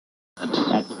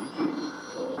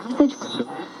message.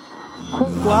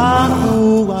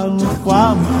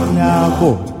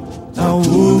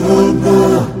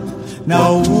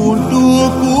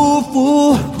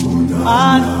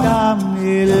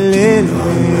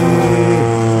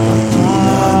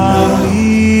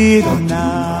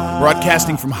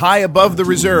 Broadcasting from high above the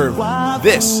reserve,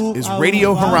 this is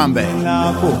Radio Harambe.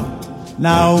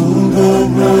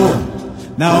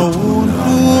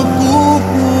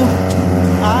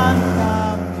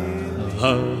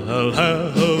 I'll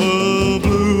have a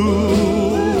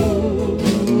blue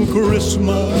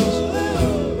Christmas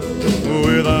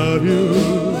without you.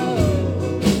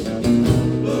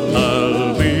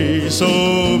 I'll be so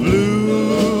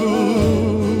blue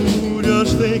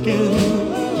just thinking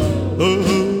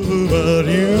about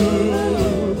you.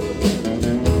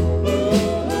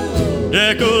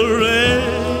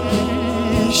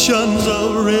 Decorations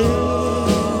of red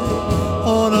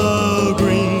on a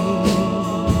green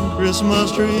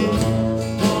Christmas tree.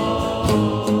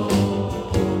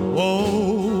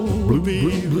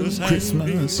 Blue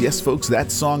Christmas. Yes, folks,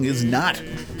 that song is not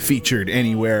featured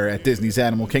anywhere at Disney's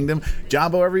Animal Kingdom.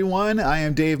 Jumbo, everyone. I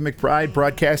am Dave McBride,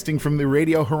 broadcasting from the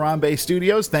Radio Harambe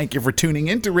studios. Thank you for tuning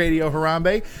into Radio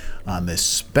Harambe on this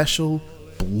special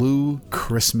Blue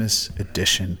Christmas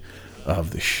edition of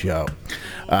the show.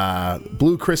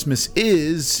 Blue Christmas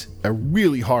is a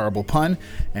really horrible pun,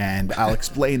 and I'll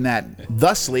explain that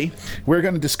thusly. We're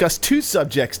going to discuss two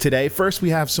subjects today. First, we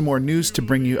have some more news to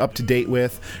bring you up to date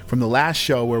with from the last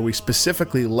show, where we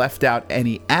specifically left out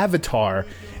any Avatar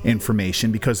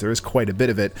information because there is quite a bit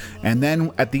of it. And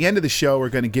then at the end of the show, we're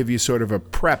going to give you sort of a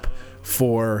prep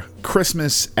for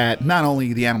Christmas at not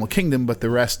only the Animal Kingdom, but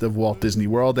the rest of Walt Disney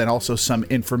World, and also some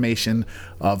information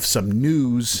of some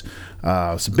news,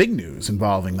 some big news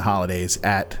involving the holidays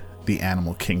at the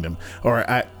Animal Kingdom, or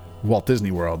at Walt Disney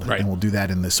World. Right. And we'll do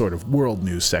that in the sort of world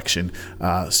news section.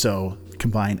 So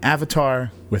combine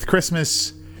Avatar with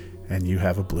Christmas, and you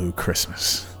have a Blue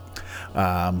Christmas.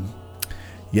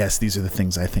 Yes, these are the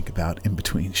things I think about in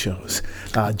between shows.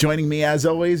 Joining me, as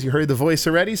always, you heard the voice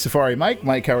already, Safari Mike.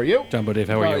 Mike, how are you? Jumbo Dave,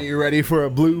 how are you? Are you ready for a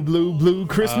blue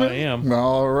Christmas? I am.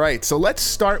 All right, so let's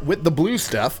start with the blue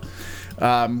stuff.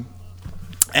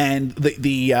 And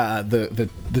the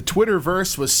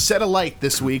Twitterverse was set alight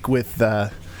this week with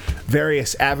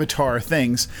various Avatar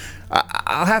things.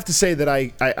 I'll have to say that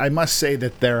I must say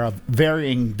that there are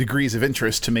varying degrees of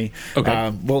interest to me.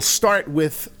 Okay. We'll start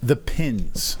with the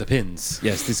pins. The pins.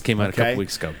 Yes, this came out a couple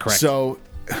weeks ago. Correct. So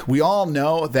we all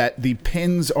know that the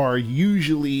pins are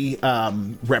usually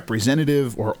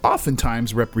representative, or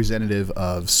oftentimes representative,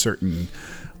 of certain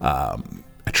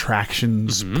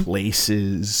attractions,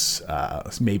 places,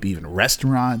 maybe even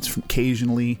restaurants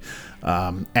occasionally.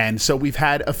 And so we've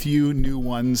had a few new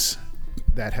ones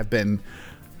that have been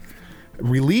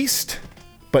released,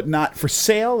 but not for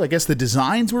sale. I guess the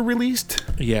designs were released.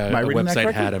 Yeah, Am I a reading that website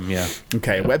correctly? had them, yeah.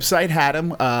 Okay, a website had them.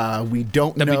 We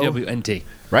don't know. WWNT.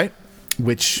 Right?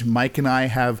 Which Mike and I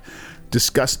have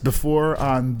discussed before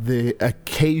on the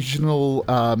occasional...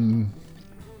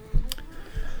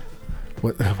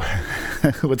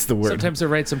 what's the word? Sometimes they're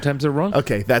right, sometimes they're wrong.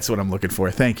 Okay, that's what I'm looking for.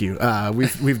 Thank you.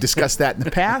 We've discussed that in the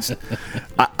past.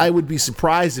 I would be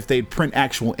surprised if they'd print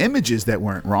actual images that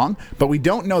weren't wrong, but we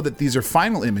don't know that these are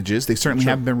final images. They certainly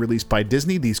haven't been released by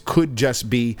Disney. These could just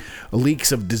be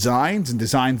leaks of designs, and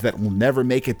designs that will never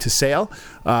make it to sale.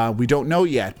 We don't know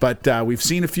yet, but we've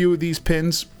seen a few of these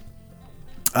pins.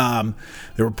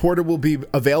 The reporter will be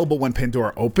available when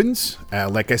Pandora opens.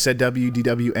 Like I said,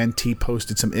 WDWNT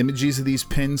posted some images of these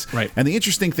pins. Right. And the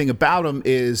interesting thing about them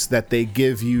is that they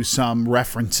give you some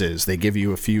references. They give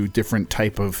you a few different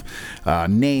type of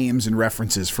names and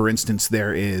references. For instance,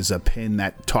 there is a pin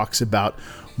that talks about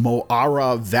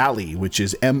Mo'ara Valley, which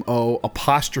is MO'Ara,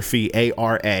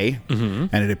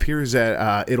 and it appears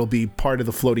that it'll be part of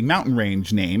the Floating Mountain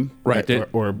Range name. Right.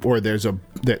 Or there's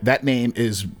that name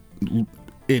is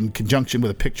in conjunction with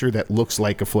a picture that looks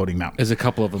like a floating mountain. There's a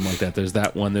couple of them like that. There's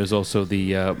that one. There's also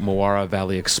the Mo'ara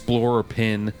Valley Explorer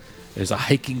pin. There's a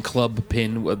hiking club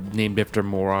pin named after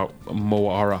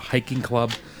Mo'ara Hiking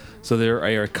Club. So there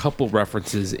are a couple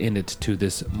references in it to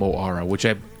this Mo'ara, which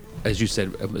as you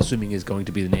said, I'm assuming is going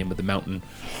to be the name of the mountain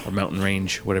or mountain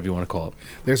range, whatever you want to call it.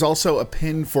 There's also a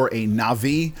pin for a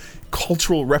Na'vi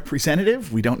cultural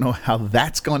representative. We don't know how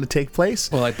that's going to take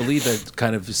place. Well, I believe that's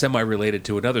kind of semi-related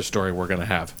to another story we're going to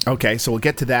have. Okay, so we'll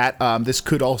get to that. This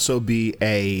could also be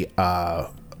a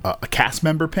cast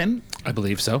member pin. I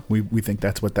believe so. We think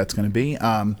that's what that's going to be.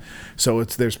 So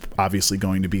there's obviously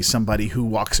going to be somebody who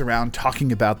walks around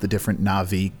talking about the different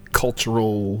Na'vi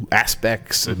cultural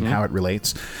aspects and how it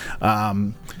relates.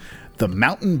 the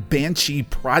Mountain Banshee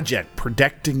Project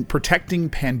protecting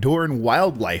Pandoran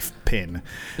wildlife pin.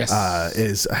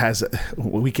 Yes.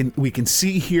 We can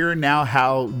see here now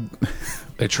how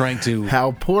They're trying to.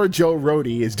 how poor Joe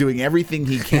Rohde is doing everything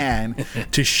he can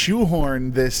to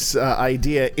shoehorn this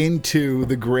idea into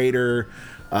the greater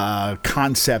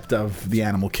concept of the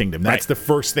animal kingdom. That's Right. the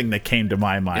first thing that came to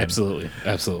my mind. Absolutely.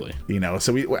 You know,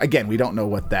 so we don't know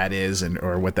what that is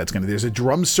or what that's going to. There's a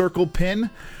drum circle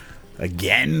pin.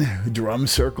 Again, drum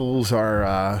circles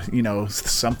are,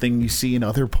 something you see in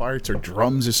other parts, or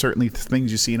drums are certainly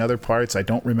things you see in other parts. I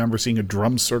don't remember seeing a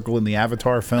drum circle in the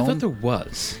Avatar I film. thought there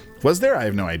was. Was there? I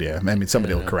have no idea. I mean,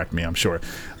 somebody will correct me, I'm sure.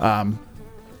 If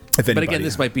anybody, But again,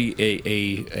 this might be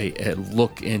a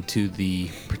look into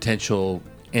the potential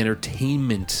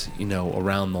entertainment,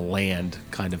 around the land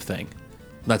kind of thing.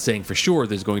 I'm not saying for sure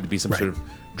there's going to be some Right. sort of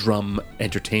drum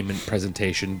entertainment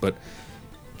presentation, but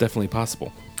definitely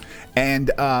possible.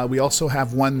 And we also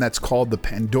have one that's called the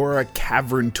Pandora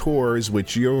Cavern Tours,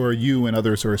 which you and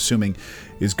others are assuming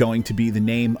is going to be the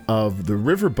name of the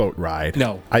riverboat ride.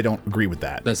 No. I don't agree with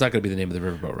that. That's not going to be the name of the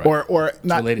riverboat ride. Or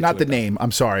not related not to the it, though. name.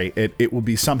 I'm sorry. It will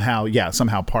be somehow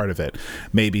part of it.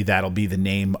 Maybe that'll be the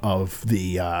name of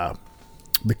the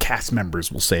cast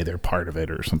members will say they're part of it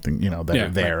or something. That Yeah, are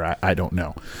there. I don't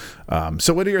know.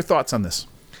 So what are your thoughts on this?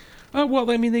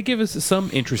 Well, I mean, they give us some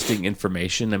interesting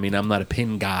information. I mean, I'm not a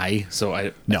pin guy,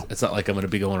 so No. it's not like I'm going to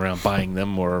be going around buying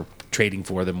them or trading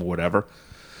for them or whatever.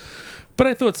 But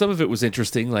I thought some of it was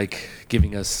interesting, like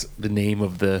giving us the name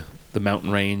of the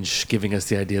mountain range, giving us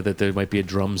the idea that there might be a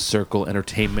drum circle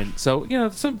entertainment. So,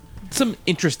 some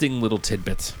interesting little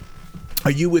tidbits.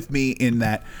 Are you with me in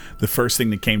that the first thing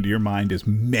that came to your mind is,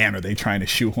 man, are they trying to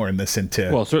shoehorn this into...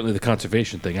 Well, certainly the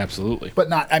conservation thing, absolutely. But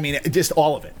not, I mean, just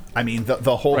all of it. I mean, the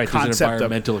whole Right, there's an concept of...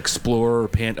 environmental explorer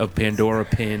of Pandora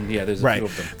pin. Yeah, there's a Right, few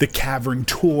of them. the cavern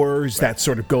tours that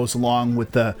sort of goes along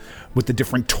with the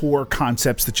different tour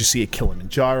concepts that you see at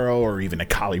Kilimanjaro or even at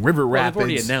Kali River Well, Rapids. they've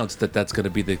already announced that that's going to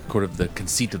be the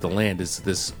conceit of the land is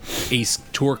this Ace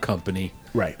tour company,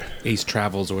 Right. Ace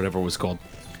Travels or whatever it was called.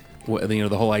 Well,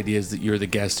 the whole idea is that you're the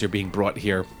guest, you're being brought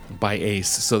here by Ace.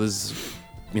 So there's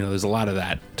a lot of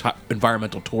that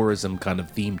environmental tourism kind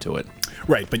of theme to it.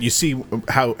 Right, but you see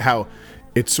how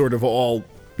it's sort of all...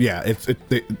 Yeah,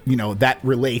 that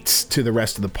relates to the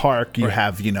rest of the park. You Right.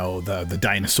 have, the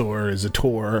dinosaur is a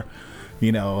tour.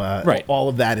 Right. All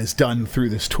of that is done through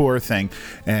this tour thing,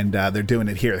 and they're doing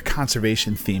it here. The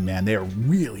conservation theme, man, they're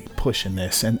really pushing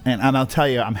this, and I'll tell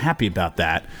you, I'm happy about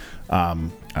that.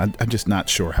 I'm just not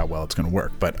sure how well it's going to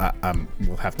work, but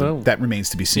we'll have to. Well, that remains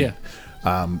to be seen.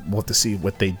 yeah. We'll have to see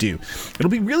what they do. It'll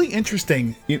be really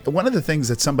interesting. One of the things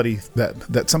that somebody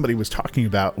was talking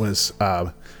about was,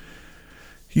 not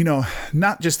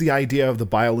just the idea of the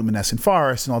bioluminescent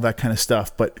forest and all that kind of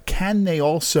stuff, but can they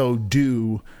also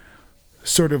do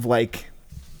sort of like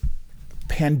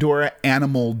Pandora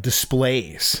animal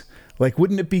displays? Like,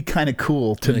 wouldn't it be kind of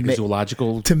cool to Like a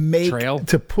zoological trail?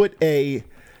 to put a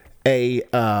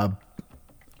audio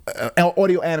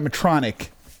animatronic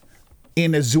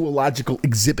in a zoological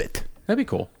exhibit, That'd be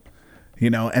cool.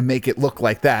 and make it look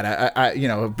like that?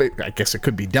 I guess it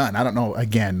could be done. I don't know.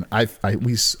 Again, I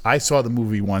saw the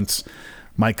movie once.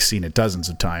 Mike's seen it dozens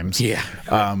of times. Yeah.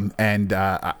 And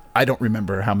I don't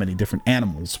remember how many different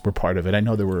animals were part of it. I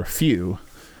know there were a few.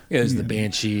 Yeah, there's the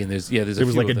Banshee, and there's There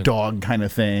was like a dog kind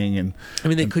of thing, and I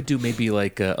mean, they could do maybe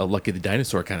like a Lucky the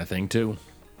Dinosaur kind of thing too.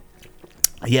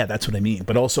 yeah, that's what I mean.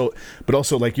 But also,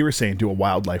 like you were saying, do a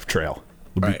wildlife trail.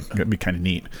 Would be kind of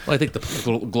neat. Well, I think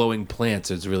the glowing plants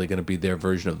is really going to be their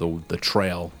version of the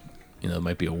trail. It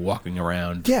might be a walking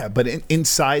around. Yeah, but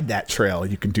inside that trail,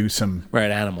 you can do some.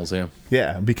 Right, animals, yeah.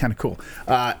 Yeah, it'd be kind of cool.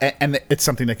 And it's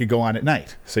something that could go on at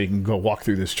night. So you can go walk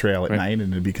through this trail at night,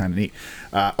 and it'd be kind of neat.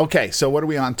 Okay, so what are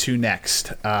we on to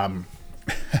next?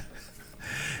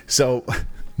 So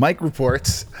Mike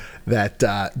reports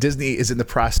that Disney is in the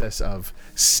process of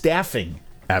staffing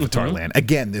Avatar Land.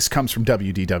 Again, this comes from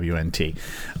WDWNT.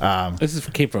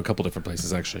 Came from a couple different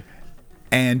places, actually.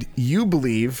 And you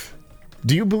believe...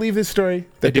 Do you believe this story?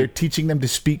 That do. they're teaching them to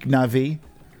speak Na'vi?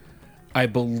 I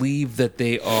believe that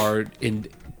they are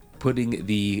putting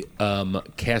the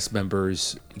cast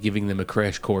members, giving them a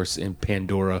crash course in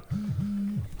Pandora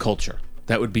culture.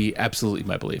 That would be absolutely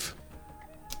my belief.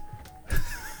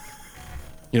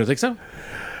 You don't think so?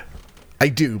 I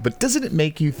do, but doesn't it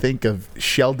make you think of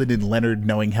Sheldon and Leonard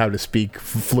knowing how to speak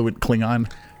fluent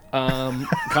Klingon?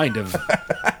 Kind of.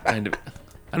 I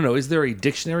don't know. Is there a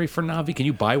dictionary for Na'vi? Can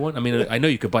you buy one? I mean, I know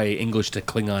you could buy English to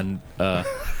Klingon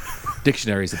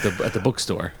dictionaries at the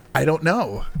bookstore. I don't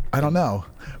know.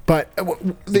 But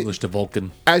English to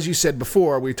Vulcan. as you said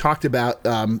before, we talked about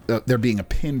there being a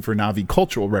pin for Na'vi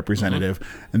cultural representative,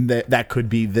 and that could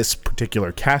be this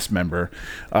particular cast member.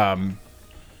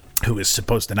 Who is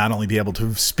supposed to not only be able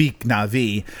to speak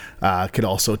Na'vi, could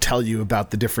also tell you about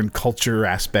the different culture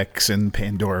aspects and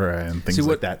Pandora and things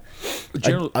like that.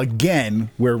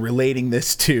 Again, we're relating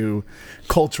this to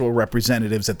cultural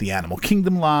representatives at the Animal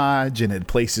Kingdom Lodge and at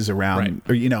places around,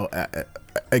 or,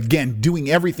 again,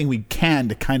 doing everything we can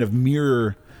to kind of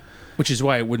mirror. Which is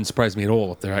why it wouldn't surprise me at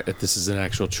all if this is an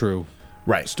actual true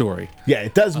story. Yeah,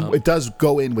 it does. It does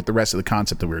go in with the rest of the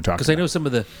concept that we were talking about. Because I know some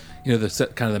of the,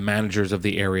 kind of the managers of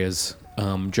the areas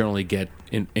generally get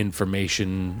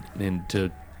information and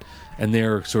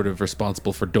they're sort of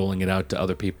responsible for doling it out to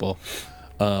other people.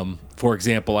 For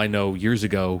example, I know years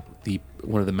ago,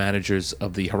 one of the managers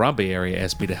of the Harambe area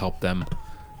asked me to help them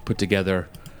put together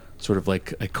sort of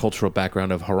like a cultural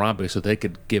background of Harambe so they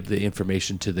could give the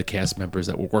information to the cast members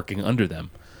that were working under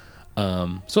them.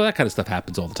 So that kind of stuff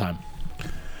happens all the time.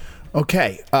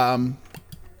 Okay,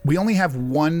 we only have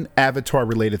one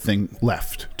Avatar-related thing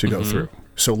left to go through.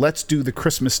 So let's do the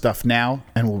Christmas stuff now,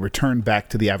 and we'll return back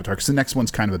to the Avatar, because the next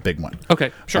one's kind of a big one.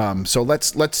 Okay, sure. So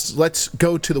let's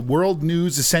go to the world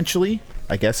news, essentially,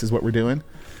 I guess is what we're doing.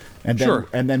 And then,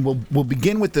 and then we'll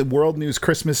begin with the world news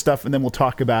Christmas stuff, and then we'll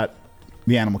talk about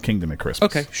the Animal Kingdom at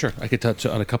Christmas. Okay, sure. I could touch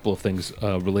on a couple of things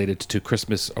related to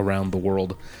Christmas around the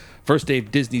world. First,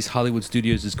 Dave, Disney's Hollywood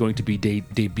Studios is going to be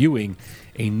debuting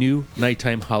a new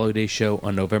nighttime holiday show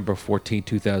on November 14,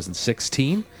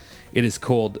 2016. It is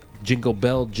called Jingle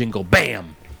Bell, Jingle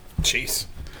Bam. Jeez.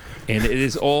 And it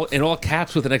is all in all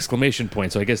caps with an exclamation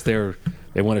point. So I guess they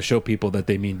want to show people that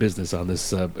they mean business on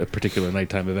this particular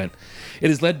nighttime event.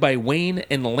 It is led by Wayne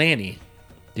and Lanny.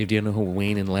 Dave, do you know who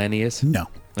Wayne and Lanny is? No.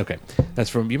 Okay. That's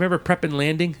from, you remember Prep and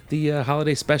Landing, the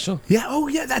holiday special? Yeah. Oh,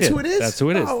 yeah. That's who it is. That's who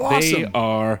it is. Oh, awesome. They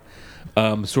are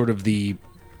sort of the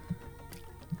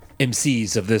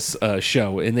MCs of this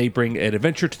show, and they bring an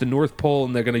adventure to the North Pole,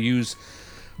 and they're going to use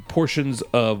portions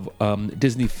of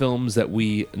Disney films that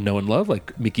we know and love,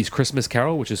 like Mickey's Christmas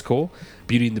Carol, which is cool,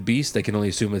 Beauty and the Beast, I can only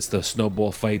assume it's the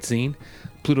snowball fight scene,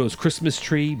 Pluto's Christmas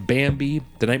Tree, Bambi,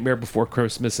 The Nightmare Before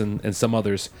Christmas, and some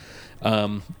others.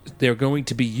 They're going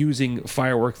to be using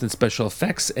fireworks and special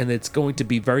effects, and it's going to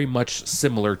be very much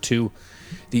similar to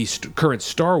the current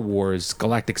Star Wars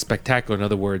Galactic Spectacular. In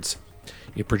other words,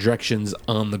 projections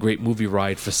on the Great Movie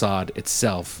Ride facade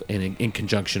itself, and in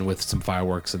conjunction with some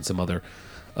fireworks and some other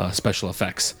special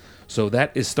effects. So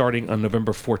that is starting on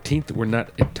November 14th. We're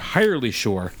not entirely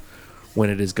sure when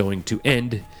it is going to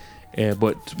end,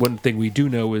 but one thing we do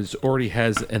know is already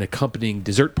has an accompanying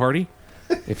dessert party.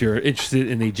 If you're interested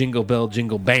in a Jingle Bell,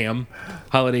 Jingle Bam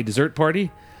holiday dessert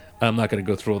party, I'm not going to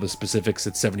go through all the specifics.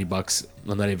 It's $70.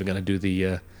 I'm not even going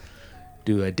to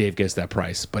do a Dave Guess That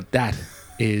Price, but that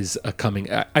is coming.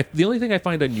 The only thing I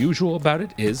find unusual about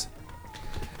it is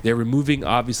they're removing,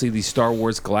 obviously, the Star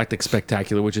Wars Galactic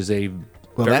Spectacular, which is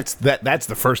that's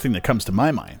the first thing that comes to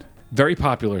my mind. Very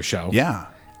popular show. Yeah.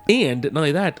 And not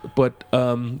only that, but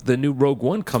the new Rogue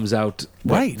One comes out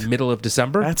middle of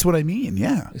December. That's what I mean.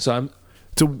 Yeah. So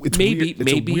it's maybe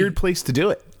a weird place to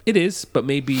do it. It is, but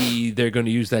maybe they're going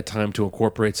to use that time to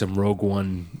incorporate some Rogue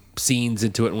One scenes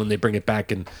into it, and when they bring it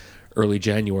back in early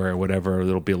January or whatever,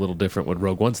 it'll be a little different with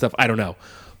Rogue One stuff. I don't know,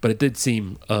 but it did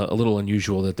seem a little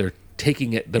unusual that they're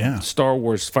taking the Star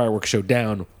Wars fireworks show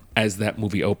down as that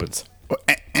movie opens,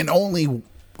 and only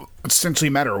essentially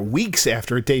a matter of weeks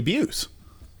after it debuts.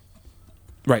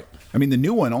 Right. I mean, the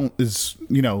new one is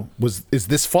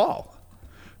this fall.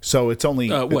 So it's only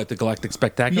the Galactic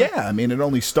Spectacular? Yeah, I mean, it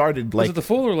only started like, was it the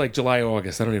fall or like July or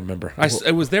August? I don't even remember.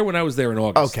 I was there when I was there in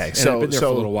August. Okay, and so I've been there for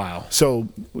a little while. So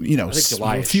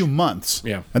a few months.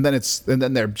 Yeah, and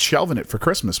then they're shelving it for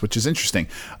Christmas, which is interesting.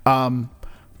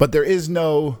 But there is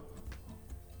no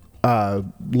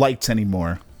lights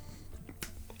anymore.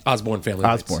 Osborne family.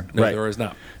 Osborne, lights. No, right? There is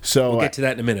not. So we'll get to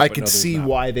that in a minute. I could see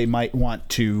why they might want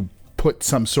to put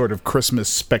some sort of Christmas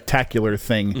spectacular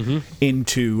thing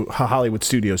into Hollywood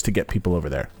Studios to get people over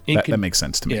there. That makes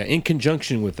sense to me. Yeah, in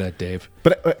conjunction with that, Dave.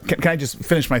 But can I just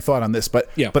finish my thought on this?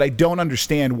 But I don't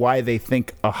understand why they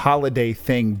think a holiday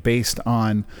thing based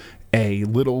on a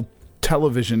little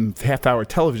half-hour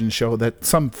television show that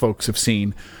some folks have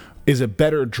seen is a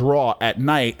better draw at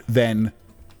night than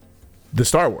the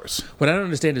Star Wars. What I don't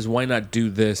understand is why not do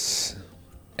this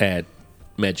at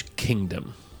Magic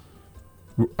Kingdom?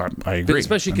 I agree.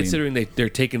 Especially considering they're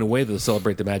taking away the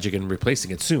Celebrate the Magic and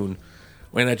replacing it soon.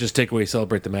 Why not just take away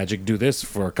Celebrate the Magic, do this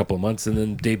for a couple of months, and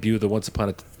then debut the Once Upon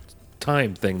a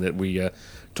time thing that we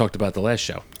talked about the last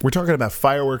show. We're talking about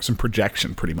fireworks and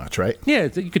projection, pretty much, right? Yeah,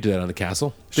 you could do that on the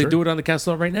castle. Sure. They do it on the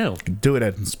castle right now. Do it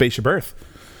at Spaceship Earth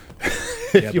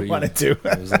if you wanted to.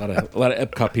 There's a lot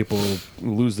of Epcot people who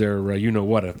lose their you know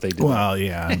what if they do. Well,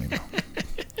 yeah, I mean,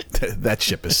 that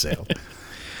ship has sailed.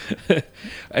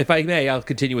 If I may, I'll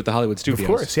continue with the Hollywood Studios. Of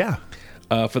course, yeah.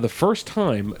 For the first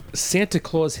time, Santa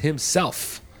Claus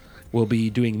himself will be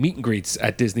doing meet and greets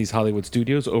at Disney's Hollywood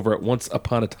Studios over at Once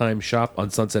Upon a Time Shop on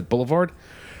Sunset Boulevard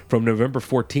from November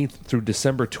 14th through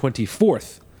December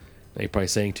 24th. Now you're probably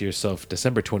saying to yourself,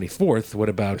 December 24th, what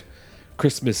about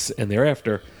Christmas and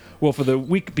thereafter? Well, for the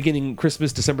week beginning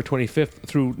Christmas, December 25th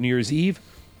through New Year's Eve,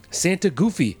 Santa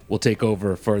Goofy will take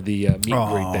over for the meet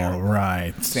and greet there. All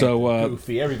right. Santa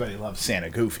Goofy. Everybody loves Santa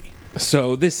Goofy.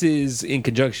 So this is in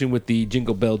conjunction with the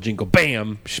Jingle Bell Jingle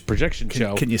Bam projection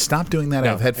show. Can you stop doing that? I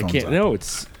have headphones I can't. on. No,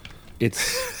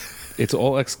 it's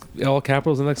all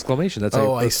capitals and exclamation. That's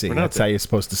Oh, how you I see. pronounce That's it. how you're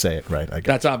supposed to say it, right? I got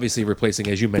That's obviously replacing,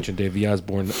 as you mentioned, Dave, the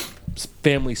Osborne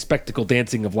family spectacle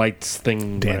dancing of lights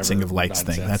thing. Dancing whatever of lights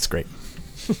thing. nonsense. That's great.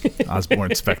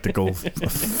 Osborne spectacle,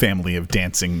 family of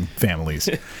dancing families.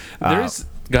 There's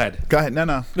go ahead. Go ahead.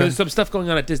 No. There's some stuff going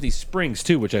on at Disney Springs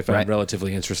too, which I found Right.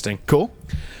 relatively interesting. Cool.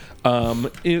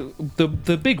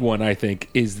 The big one, I think,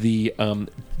 is the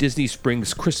Disney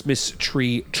Springs Christmas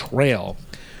Tree Trail,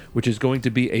 which is going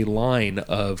to be a line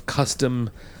of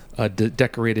custom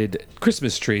decorated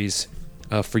Christmas trees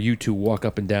for you to walk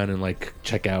up and down and like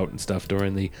check out and stuff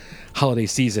during the holiday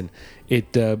season.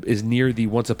 It is near the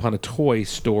Once Upon a Toy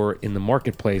store in the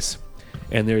marketplace,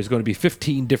 and there's going to be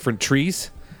 15 different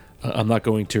trees. I'm not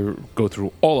going to go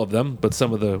through all of them, but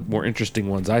some of the more interesting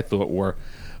ones I thought were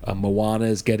Moana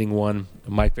is getting one.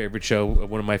 My favorite show,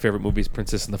 one of my favorite movies,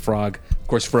 Princess and the Frog. Of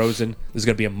course, Frozen. There's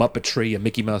going to be a Muppet tree, a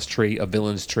Mickey Mouse tree, a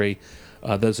Villains tree.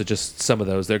 Those are just some of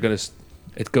those.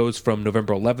 It goes from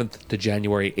November 11th to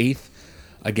January 8th.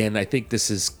 Again, I think this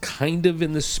is kind of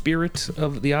in the spirit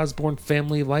of the Osborne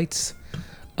family lights.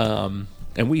 And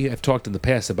we have talked in the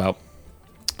past about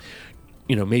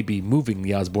maybe moving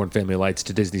the Osborne family lights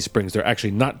to Disney Springs. They're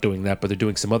actually not doing that, but they're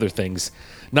doing some other things.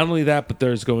 Not only that, but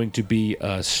there's going to be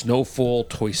snowfall,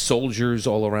 toy soldiers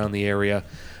all around the area.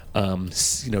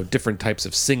 Different types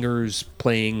of singers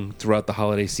playing throughout the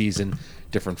holiday season,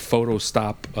 different photo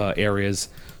stop areas.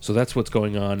 So that's what's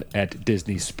going on at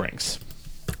Disney Springs.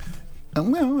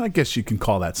 Well, I guess you can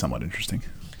call that somewhat interesting.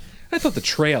 I thought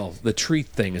the tree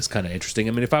thing is kind of interesting.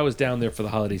 I mean, if I was down there for the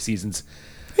holiday seasons,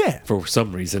 Yeah. for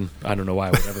some reason, I don't know why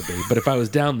I would ever be, but if I was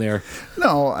down there,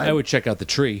 No, I would check out the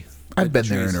tree. I've been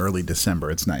there in early December.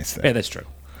 It's nice there. Yeah, that's true.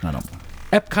 I don't.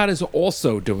 Epcot is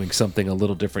also doing something a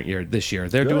little different this year.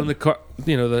 They're doing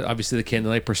obviously the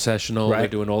candlelight processional. Right. They're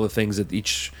doing all the things that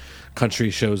each country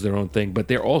shows their own thing, but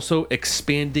they're also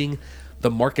expanding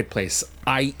the marketplace,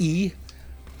 i.e.,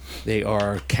 they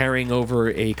are carrying over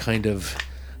a kind of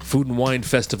Food and Wine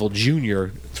Festival Junior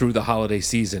through the holiday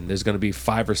season. There's going to be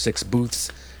 5 or 6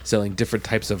 booths selling different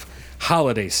types of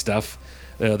holiday stuff.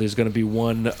 There's going to be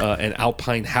one, an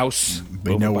Alpine House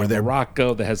They know where they're-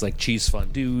 Morocco that has like cheese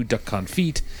fondue, duck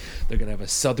confit. They're going to have a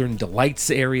Southern Delights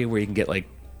area where you can get like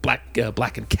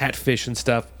blackened catfish and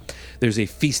stuff. There's a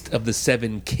Feast of the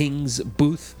Seven Kings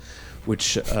booth,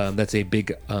 which that's a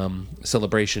big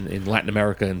celebration in Latin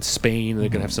America and Spain. They're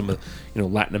going to have some of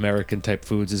Latin American type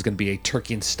foods. There's going to be a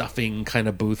turkey and stuffing kind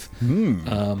of booth.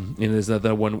 And there's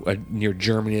another one near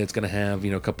Germany that's going to have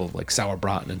a couple of like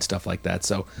sauerbraten and stuff like that.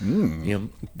 So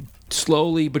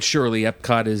slowly but surely,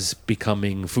 Epcot is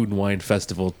becoming Food and Wine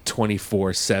Festival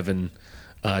 24/7.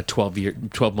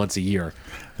 12 months a year.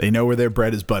 They know where their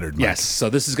bread is buttered. Mike. Yes, so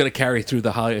this is going to carry through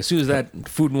the holiday. As soon as that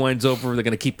Food and Wine's over, they're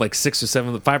going to keep like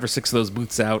 5 or 6 of those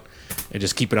booths out and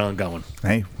just keep it on going.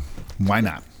 Hey, why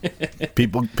not?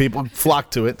 People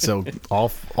flock to it, so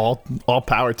all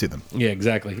power to them. Yeah,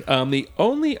 exactly. The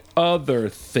only other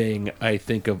thing I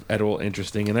think of at all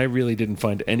interesting, and I really didn't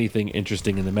find anything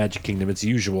interesting in the Magic Kingdom, it's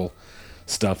usual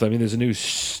stuff. I mean, there's a new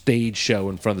stage show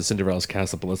in front of the Cinderella's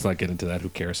castle, but let's not get into that. Who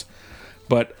cares?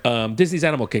 But Disney's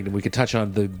Animal Kingdom, we could touch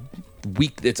on the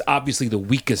week. It's obviously the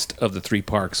weakest of the 3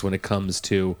 parks when it comes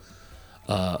to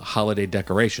holiday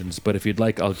decorations. But if you'd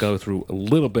like, I'll go through a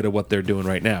little bit of what they're doing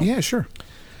right now. Yeah, sure.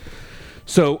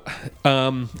 So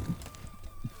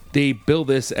they bill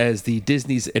this as the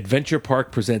Disney's Adventure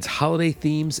Park presents holiday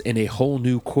themes in a whole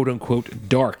new quote-unquote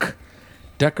dark.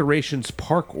 Decorations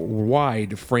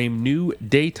park-wide frame new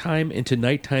daytime into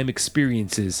nighttime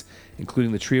experiences,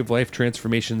 including the Tree of Life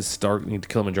transformations starting to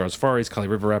Kilimanjaro Safaris, Kali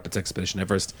River Rapids, Expedition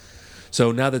Everest.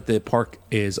 So now that the park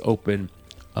is open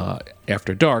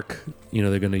after dark,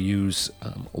 they're going to use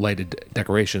lighted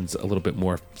decorations a little bit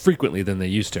more frequently than they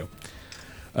used to.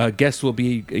 Guests will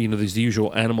be, there's the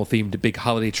usual animal-themed big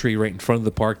holiday tree right in front of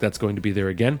the park. That's going to be there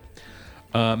again.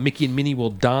 Mickey and Minnie will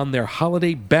don their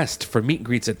holiday best for meet and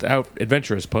greets at the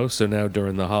Adventurers Post. So now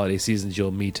during the holiday seasons,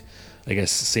 you'll meet, I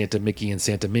guess, Santa Mickey and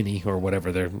Santa Minnie, or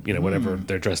whatever whatever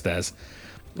they're dressed as,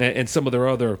 and some of their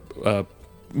other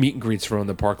meet and greets around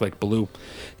the park, like Baloo,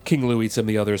 King Louie, some of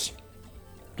the others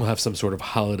will have some sort of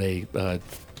holiday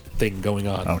thing going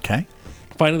on. Okay.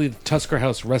 Finally, the Tusker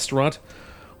House restaurant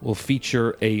will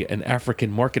feature an African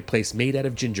marketplace made out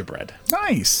of gingerbread.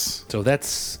 Nice. So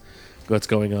that's what's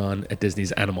going on at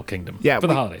Disney's Animal Kingdom for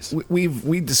the holidays.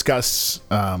 We discuss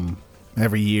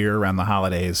every year around the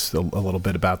holidays a little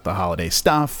bit about the holiday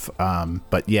stuff,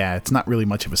 but yeah, it's not really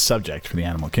much of a subject for the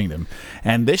Animal Kingdom,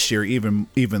 and this year even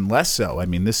less so. I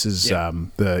mean, this is I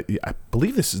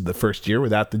believe this is the first year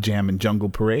without the Jam and Jungle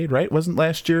Parade, right? Wasn't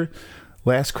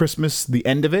last Christmas the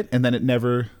end of it, and then it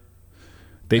never.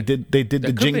 They did the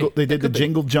jingle. They did the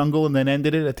Jingle Jungle, and then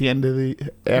ended it at the end of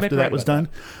after that was done.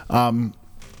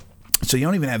 So you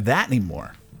don't even have that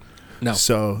anymore. No.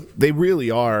 So they really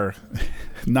are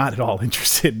not at all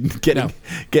interested in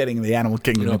getting the Animal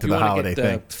Kingdom into the holiday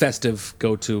thing. Festive,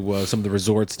 go to some of the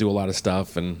resorts, do a lot of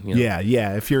stuff, and yeah.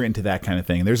 If you're into that kind of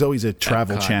thing, there's always a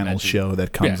Travel Channel show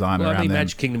that comes on around then.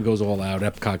 Magic Kingdom goes all out.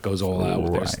 Epcot goes all out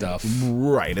with their stuff.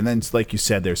 Right, and then like you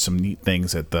said, there's some neat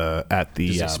things at the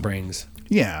Disney Springs.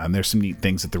 Yeah, and there's some neat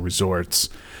things at the resorts.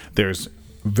 There's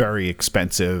very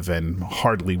expensive and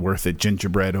hardly worth it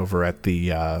gingerbread over at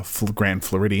the Grand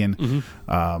Floridian.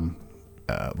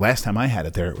 Mm-hmm. Last time I had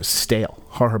it there, it was stale,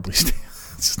 horribly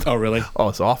stale. Oh, really? Oh,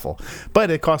 it's awful.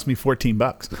 But it cost me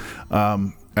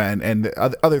 $14. And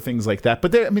other things like that.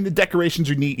 But the decorations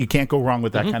are neat. You can't go wrong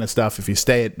with that kind of stuff. If you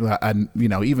stay at,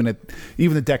 even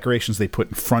the decorations they put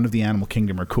in front of the Animal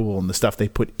Kingdom are cool, and the stuff they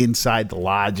put inside the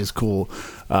lodge is cool.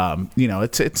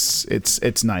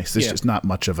 It's nice. There's just not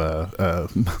much of a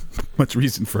much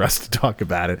reason for us to talk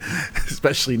about it,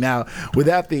 especially now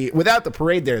without the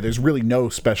parade there. There's really no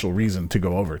special reason to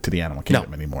go over to the Animal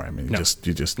Kingdom anymore. I mean, you just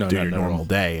do your normal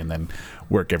day and then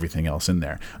work everything else in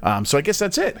there. So I guess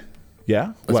that's it.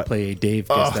 Yeah? Let's play a Dave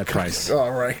Guess That Price.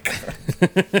 All right.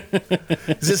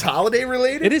 Is this holiday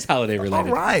related? It is holiday related.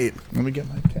 All right. Let me get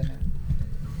my pen.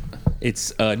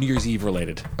 It's New Year's Eve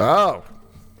related. Oh.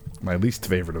 My least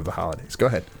favorite of the holidays. Go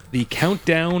ahead. The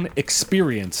Countdown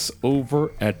Experience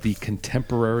over at the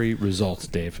Contemporary Resort,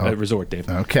 Dave.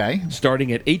 Okay.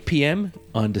 Starting at 8 p.m.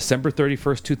 on December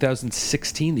 31st,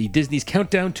 2016, the Disney's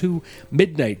Countdown to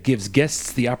Midnight gives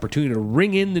guests the opportunity to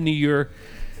ring in the new year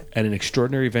at an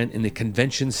extraordinary event in the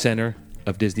Convention Center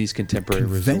of Disney's Contemporary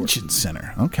Resort. Convention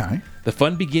Center, okay. The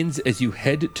fun begins as you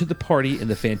head to the party in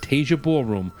the Fantasia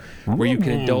Ballroom, where you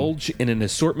can indulge in an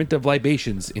assortment of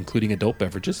libations, including adult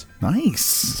beverages.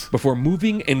 Nice. Before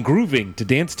moving and grooving to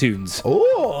dance tunes.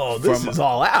 Oh, this is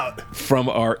all out. From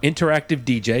our interactive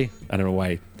DJ. I don't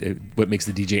know what makes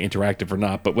the DJ interactive or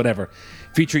not, but whatever.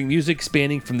 Featuring music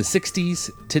spanning from the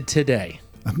 60s to today.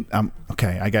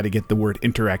 Okay, I got to get the word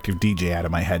interactive DJ out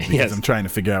of my head because I'm trying to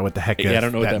figure out what the heck I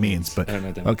don't know what that means. But I don't know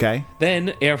what that means. Okay.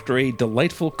 Then, after a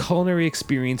delightful culinary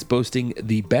experience boasting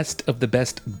the best of the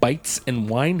best bites and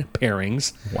wine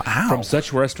pairings from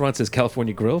such restaurants as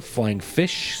California Grill, Flying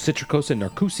Fish, Citricosa, and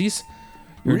Narcoossee's,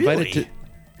 you're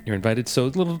invited. So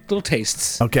little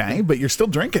tastes. Okay, but you're still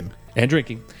drinking and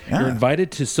drinking. Yeah. You're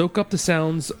invited to soak up the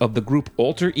sounds of the group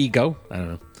Alter Ego. I don't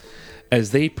know.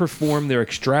 As they perform their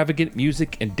extravagant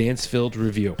music and dance-filled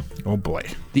review. Oh, boy.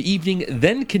 The evening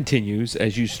then continues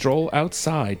as you stroll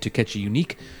outside to catch a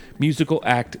unique musical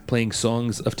act playing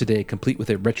songs of today, complete with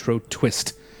a retro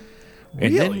twist.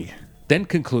 And really? Then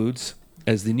concludes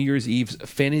as the New Year's Eve's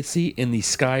Fantasy in the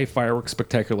Sky fireworks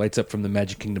spectacular lights up from the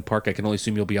Magic Kingdom Park. I can only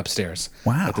assume you'll be upstairs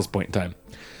at this point in time.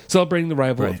 Celebrating the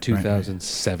arrival of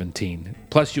 2017. Right.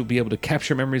 Plus, you'll be able to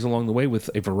capture memories along the way with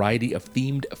a variety of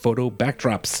themed photo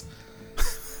backdrops.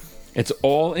 It's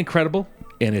all incredible,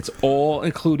 and it's all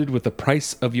included with the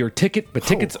price of your ticket. But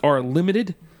tickets are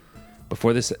limited.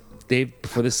 Before this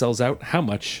sells out, how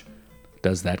much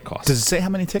does that cost? Does it say how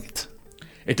many tickets?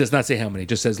 It does not say how many. It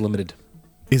just says limited.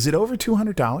 Is it over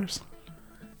 $200?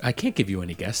 I can't give you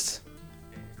any guesses.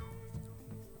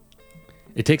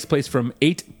 It takes place from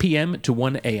 8 p.m. to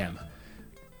 1 a.m.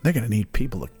 They're going to need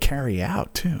people to carry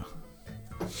out, too.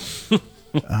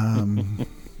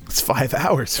 It's 5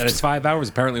 hours. And it's 5 hours,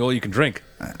 apparently all you can drink.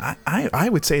 I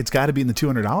would say it's got to be in the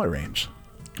 $200 range.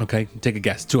 Okay, take a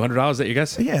guess. $200, is that your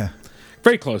guess? Yeah.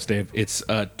 Very close, Dave. It's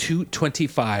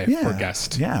 $225 per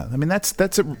guest. Yeah, I mean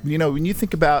that's a when you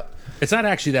think about It's not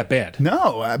actually that bad.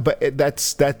 no, but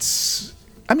that's.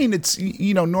 I mean, it's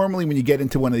normally when you get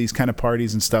into one of these kind of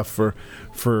parties and stuff for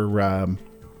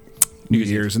New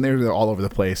Year's, and they're all over the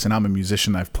place. And I'm a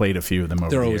musician; I've played a few of them over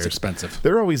the years. They're always expensive.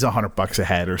 They're always $100 a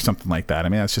head or something like that. I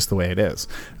mean, that's just the way it is.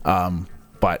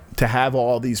 But to have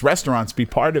all these restaurants be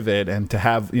part of it, and to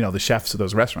have the chefs of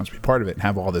those restaurants be part of it, and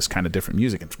have all this kind of different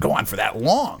music, and go on for that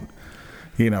long,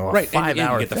 a right?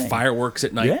 5-hour you get thing. the fireworks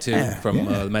at night too from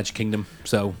the Magic Kingdom.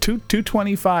 So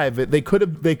 $225.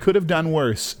 They could have done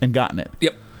worse and gotten it.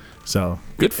 Yep. So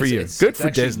good for you. It's Good for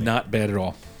actually Disney. Not bad at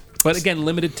all. But again,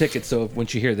 limited tickets. So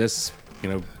once you hear this,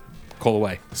 call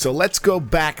away. So let's go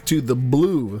back to the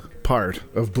blue part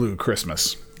of Blue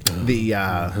Christmas. The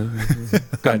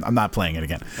I'm not playing it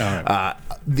again. All right.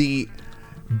 The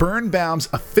Birnbaum's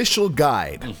official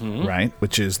guide, right,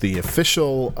 which is the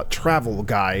official travel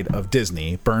guide of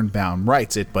Disney. Birnbaum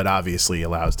writes it, but obviously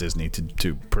allows Disney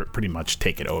to pretty much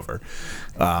take it over.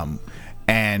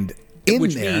 And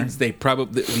which means they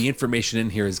probably the information in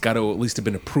here has got to at least have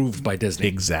been approved by Disney.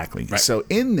 Exactly. Right. So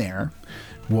in there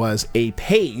was a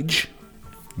page,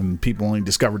 and people only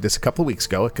discovered this a couple of weeks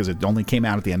ago because it only came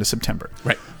out at the end of September.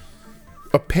 Right.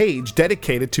 A page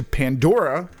dedicated to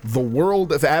Pandora, the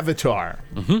world of Avatar.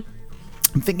 I'm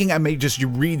thinking I may just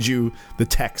read you the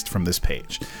text from this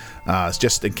page,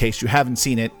 just in case you haven't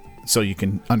seen it, so you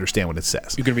can understand what it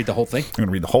says. You can read the whole thing? I'm going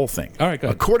to read the whole thing. All right, go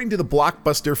ahead. According to the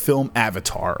blockbuster film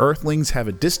Avatar, Earthlings have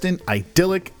a distant,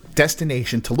 idyllic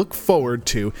destination to look forward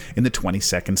to in the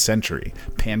 22nd century.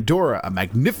 Pandora, a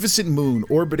magnificent moon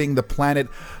orbiting the planet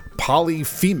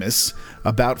Polyphemus,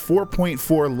 about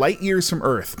 4.4 light years from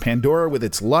Earth. Pandora, with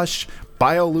its lush,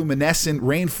 bioluminescent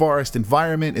rainforest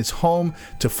environment, is home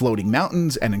to floating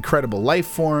mountains and incredible life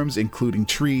forms, including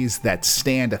trees that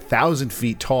stand 1,000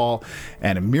 feet tall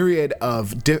and a myriad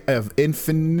of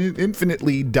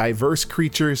infinitely diverse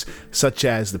creatures, such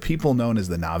as the people known as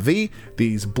the Na'vi.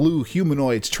 These blue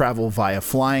humanoids travel via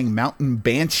flying mountain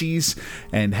banshees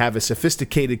and have a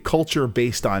sophisticated culture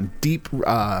based on deep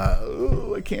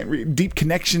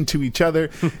connection to each other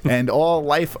and all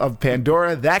life of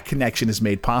Pandora. That connection is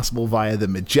made possible via the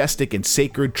majestic and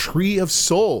sacred Tree of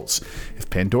Souls. If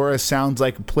Pandora sounds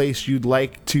like a place you'd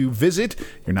like to visit,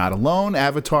 you're not alone.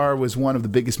 Avatar was one of the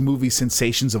biggest movie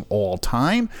sensations of all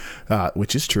time,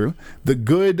 which is true. The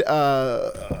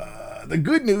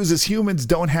good news is humans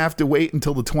don't have to wait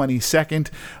until the 22nd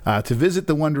to visit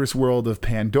the wondrous world of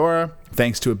Pandora.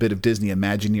 Thanks to a bit of Disney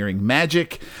Imagineering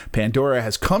magic, Pandora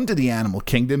has come to the Animal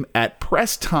Kingdom at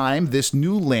press time. This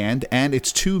new land and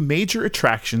its two major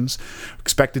attractions are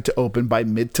expected to open by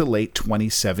mid to late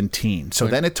 2017. So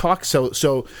then it talks.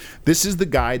 So this is the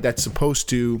guide that's supposed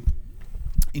to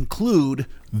include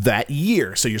that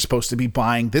year. So you're supposed to be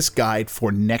buying this guide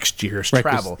for next year's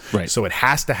travel. Right. So it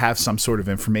has to have some sort of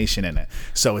information in it.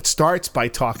 So it starts by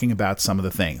talking about some of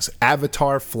the things.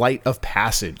 Avatar Flight of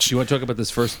Passage. Do you want to talk about this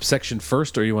first section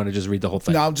first, or you want to just read the whole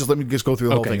thing? No, let me just go through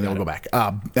the whole thing, and then we'll go back.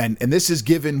 And this is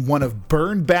given one of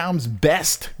Birnbaum's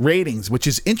best ratings, which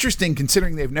is interesting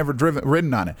considering they've never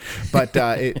ridden on it. But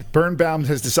Birnbaum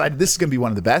has decided this is going to be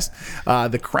one of the best.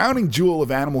 The crowning jewel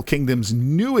of Animal Kingdom's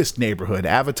newest neighborhood,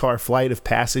 Avatar Flight of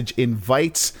Passage,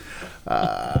 invites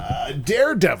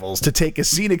daredevils to take a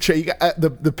scenic trip.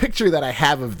 The picture that I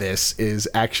have of this is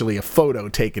actually a photo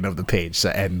taken of the page,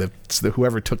 and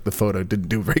whoever took the photo didn't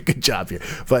do a very good job here.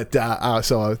 But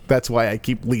so that's why I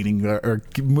keep leaning or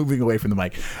keep moving away from the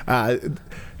mic.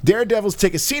 Daredevils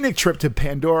take a scenic trip to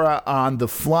Pandora on the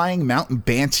Flying Mountain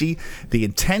Banshee. The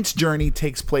intense journey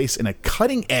takes place in a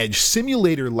cutting-edge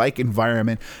simulator-like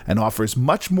environment and offers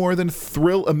much more than a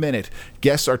thrill a minute.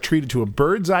 Guests are treated to a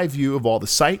bird's-eye view of all the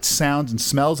sights, sounds, and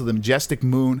smells of the majestic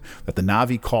moon that the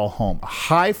Na'vi call home. A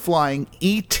high-flying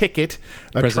e-ticket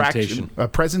attraction. A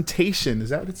presentation. Is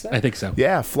that what it said? I think so.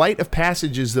 Yeah. Flight of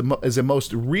Passage is a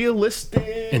most realistic,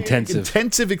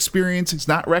 intensive experience. It's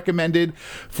not recommended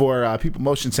for people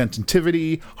motion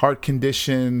sensitivity, heart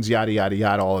conditions, yada yada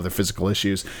yada, all other physical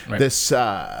issues. Right. This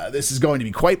is going to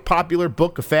be quite popular.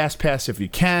 Book a fast pass if you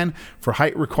can. For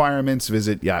height requirements,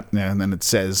 visit and then it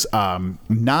says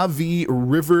Na'vi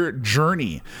River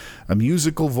Journey. A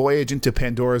musical voyage into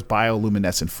Pandora's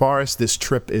bioluminescent forest. This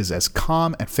trip is as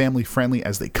calm and family-friendly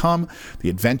as they come. The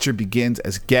adventure begins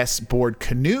as guests board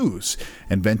canoes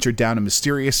and venture down a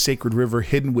mysterious sacred river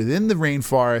hidden within the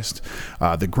rainforest.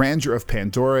 The grandeur of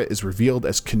Pandora is revealed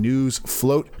as canoes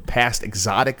float past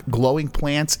exotic glowing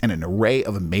plants and an array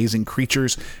of amazing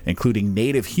creatures, including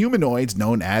native humanoids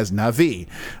known as Na'vi.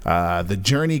 The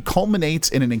journey culminates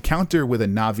in an encounter with a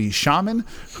Na'vi shaman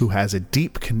who has a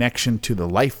deep connection to the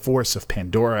life force of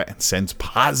Pandora and sends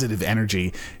positive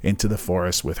energy into the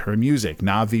forest with her music.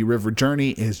 Na'vi River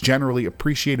Journey is generally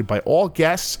appreciated by all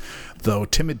guests, though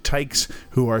timid tykes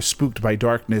who are spooked by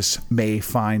darkness may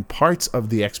find parts of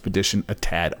the expedition a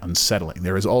tad unsettling.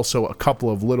 There is also a couple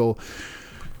of little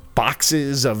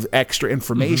boxes of extra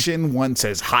information. One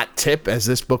says hot tip: as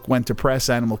this book went to press,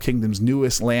 Animal Kingdom's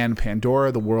newest land,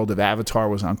 Pandora, the world of Avatar,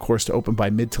 was on course to open by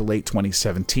mid to late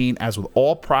 2017. As with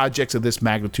all projects of this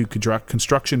magnitude,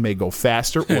 construction may go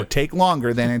faster or take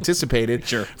longer than anticipated.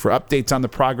 Sure. For updates on the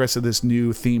progress of this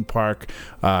new theme park,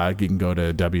 you can go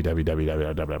to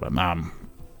www.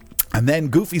 And then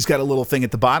Goofy's got a little thing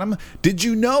at the bottom. Did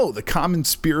you know the common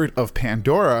spirit of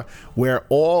Pandora, where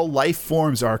all life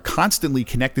forms are constantly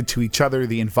connected to each other,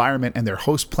 the environment, and their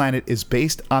host planet, is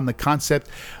based on the concept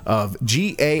of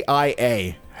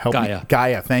Gaia?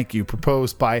 Gaia, thank you.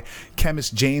 Proposed by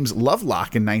chemist James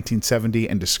Lovelock in 1970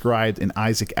 and described in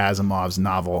Isaac Asimov's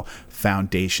novel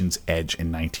Foundation's Edge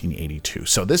in 1982.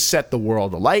 So this set the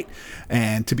world alight,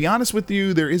 and to be honest with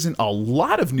you, there isn't a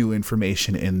lot of new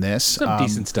information in this. Some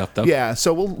decent stuff, though. Yeah,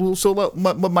 so we'll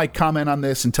let Mike comment on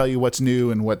this and tell you what's new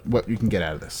and what you can get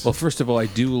out of this. Well, first of all, I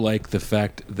do like the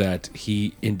fact that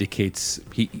he indicates,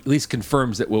 he at least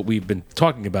confirms that what we've been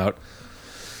talking about,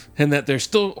 and that they're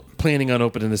still planning on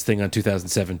opening this thing on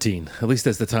 2017. At least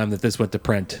that's the time that this went to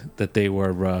print, that they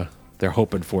were they're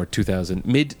hoping for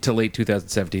mid to late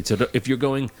 2017. So if you're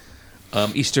going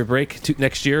Easter break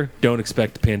next year, don't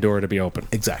expect Pandora to be open.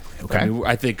 Exactly.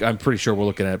 Okay. I'm pretty sure we're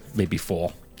looking at maybe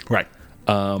fall. Right.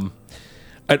 And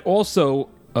also,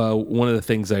 one of the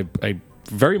things I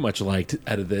very much liked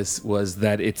out of this was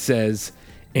that it says,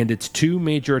 and its 2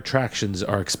 major attractions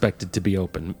are expected to be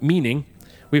open, meaning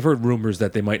we've heard rumors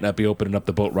that they might not be opening up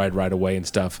the boat ride right away and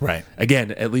stuff. Right.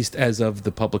 Again, at least as of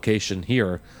the publication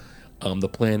here, the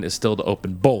plan is still to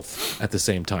open both at the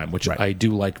same time, which I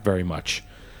do like very much.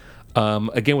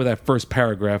 Again, with that first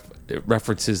paragraph, it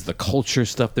references the culture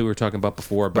stuff that we were talking about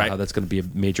before, about how that's going to be a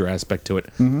major aspect to it.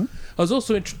 Mm-hmm. I was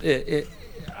also interested.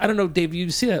 I don't know, Dave,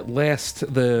 you see that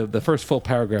the first full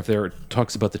paragraph there, it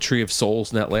talks about the Tree of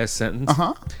Souls in that last sentence.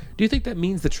 Uh-huh. Do you think that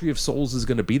means the Tree of Souls is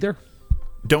going to be there?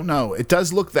 Don't know. It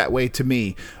does look that way to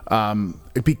me,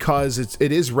 because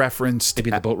it is referenced. Maybe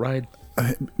the boat ride?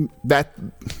 That's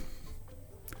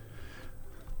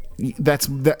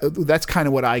kind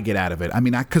of what I get out of it. I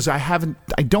mean, because I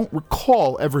don't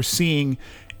recall ever seeing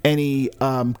any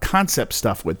concept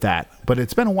stuff with that, but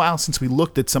it's been a while since we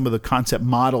looked at some of the concept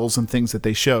models and things that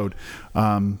they showed.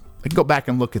 I can go back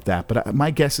and look at that, but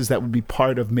my guess is that would be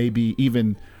part of maybe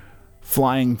even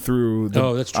flying through the...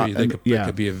 Oh, that's true. There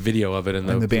could be a video of it in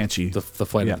the Banshee. The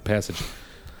flight of the passage.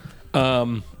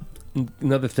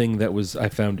 Another thing that I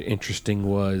found interesting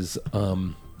was,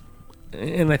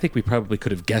 and I think we probably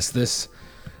could have guessed this,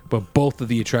 but both of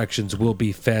the attractions will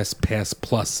be Fast Pass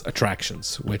Plus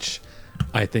attractions, which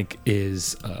I think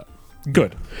is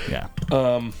good. Yeah.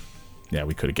 Yeah,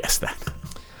 we could have guessed that.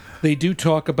 They do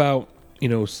talk about,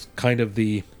 kind of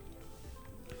the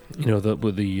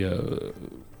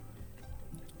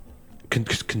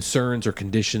concerns or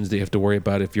conditions that you have to worry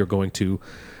about if you're going to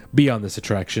be on this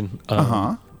attraction.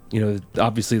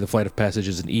 Obviously the Flight of Passage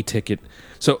is an e-ticket.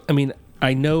 So, I mean,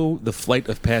 I know the Flight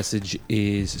of Passage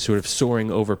is sort of soaring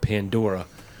over Pandora.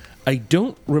 I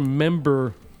don't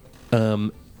remember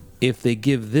if they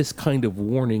give this kind of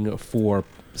warning for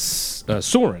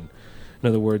Soarin'. In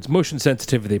other words, motion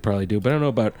sensitivity they probably do, but I don't know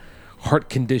about heart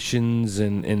conditions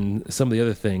and some of the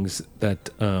other things that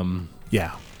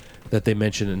that they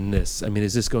mention in this. I mean,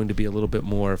 is this going to be a little bit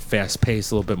more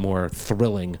fast-paced, a little bit more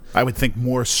thrilling? I would think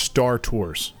more Star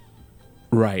Tours.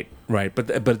 Right.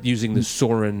 But using the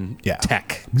Soarin'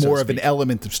 tech. More of an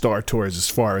element of Star Tours as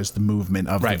far as the movement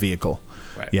of the vehicle.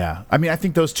 Right. Yeah. I mean, I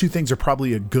think those two things are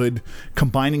probably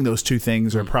combining those two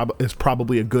things is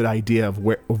probably a good idea of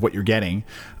what you're getting.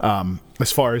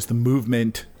 As far as the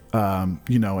movement,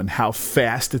 and how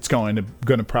fast it's going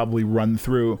to probably run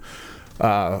through.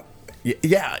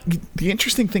 Yeah, the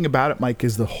interesting thing about it, Mike,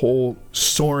 is the whole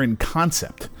Soarin'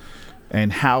 concept,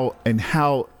 and how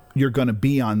you're going to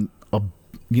be on a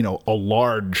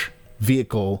large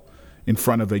vehicle in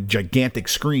front of a gigantic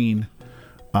screen,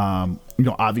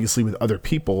 Obviously with other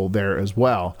people there as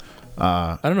well.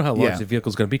 I don't know how large Yeah. the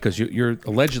vehicle's going to be because you're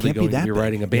allegedly Can't be that you're big.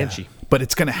 riding a Banshee. Yeah. But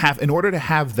it's going to have, in order to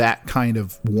have that kind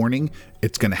of warning,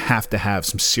 it's going to have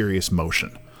some serious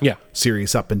motion. Yeah.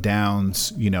 Serious up and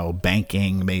downs,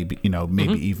 banking, maybe,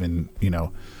 even,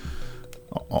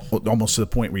 almost to the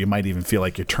point where you might even feel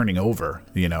like you're turning over,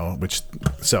 that's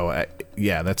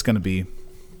going to be,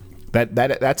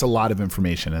 that's a lot of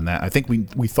information. And that I think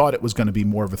we thought it was going to be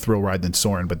more of a thrill ride than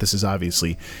Soarin', but this is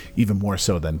obviously even more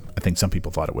so than I think some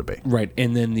people thought it would be. Right.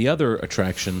 And then the other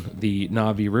attraction, the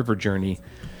Navi River Journey,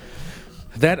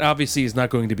 that obviously is not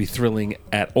going to be thrilling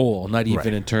at all, not even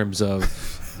Right. in terms of,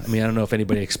 I don't know if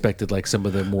anybody expected like some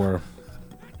of the more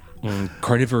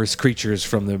carnivorous creatures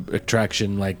from the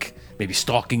attraction, like maybe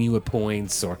stalking you at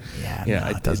points, or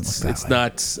it doesn't look that it's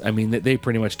way. not. They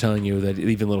pretty much telling you that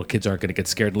even little kids aren't going to get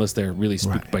scared unless they're really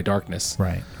spooked Right. by darkness.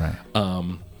 Right.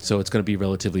 So it's going to be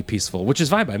relatively peaceful, which is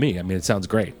fine by me. It sounds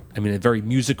great. It's very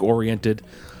music oriented,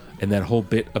 and that whole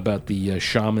bit about the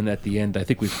shaman at the end, I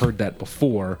think we've heard that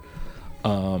before.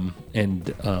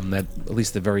 That at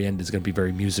least the very end is going to be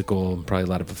very musical and probably a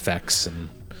lot of effects and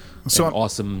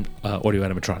awesome audio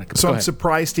animatronic. So Go I'm ahead.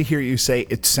 surprised to hear you say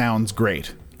it sounds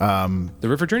great. The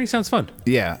River Journey sounds fun.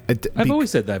 Yeah. I've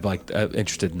always said that I'm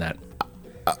interested in that.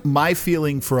 My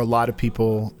feeling for a lot of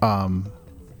people,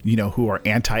 who are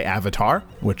anti-Avatar,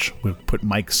 which would put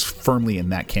Mike's firmly in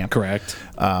that camp. Correct.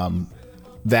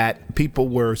 That people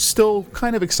were still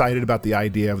kind of excited about the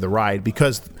idea of the ride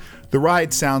because the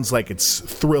ride sounds like it's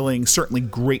thrilling, certainly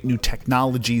great new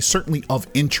technology, certainly of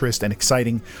interest and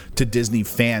exciting to Disney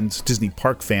fans, Disney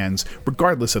park fans,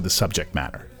 regardless of the subject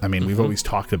matter. We've always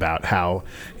talked about how,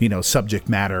 subject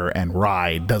matter and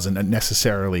ride doesn't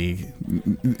necessarily,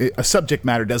 a subject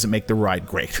matter doesn't make the ride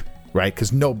great, right? Because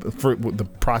for the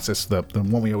process, the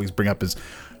one we always bring up is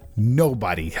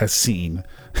nobody has seen,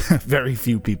 very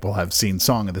few people have seen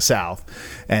Song of the South,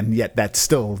 and yet that's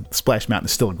still, Splash Mountain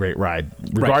is still a great ride,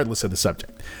 regardless of the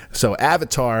subject. So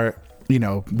Avatar,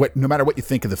 no matter what you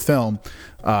think of the film,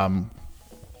 an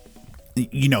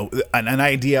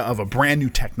idea of a brand new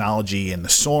technology and the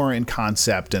Soarin'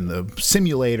 concept and the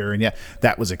simulator, and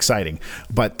that was exciting.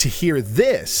 But to hear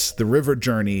this, the River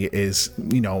Journey is,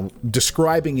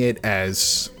 describing it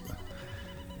as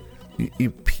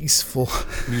peaceful,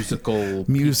 Musical.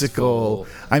 musical.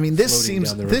 peaceful, This floating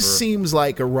down the river. seems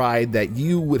like a ride that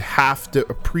you would have to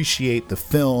appreciate the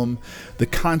film, the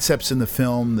concepts in the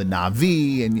film, the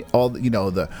Na'vi, and all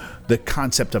the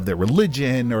concept of their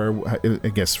religion, or I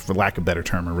guess for lack of a better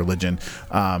term, a religion.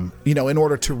 In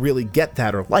order to really get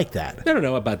that or like that. I don't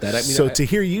know about that. To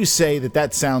hear you say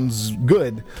that sounds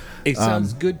good. It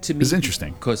sounds good to me. It's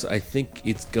interesting. Because I think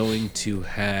it's going to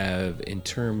have, in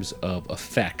terms of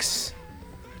effects,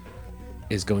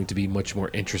 is going to be much more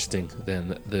interesting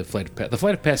than the Flight of Passage. The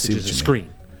Flight of Passage is a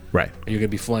screen. Right. And you're going to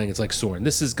be flying, it's like Soarin'.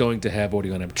 This is going to have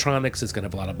audio animatronics. It's going to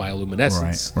have a lot of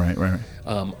bioluminescence. Right.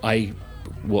 I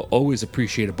will always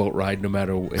appreciate a boat ride, no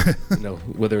matter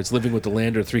whether it's Living with the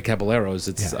Land or Three Caballeros.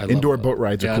 Indoor boat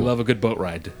rides are cool. I love a good boat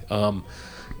ride.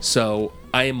 So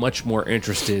I am much more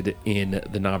interested in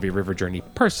the Navi River Journey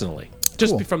personally,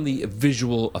 just Cool. from the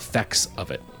visual effects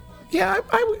of it. Yeah,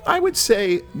 I would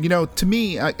say, to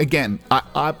me,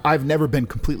 I've never been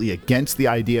completely against the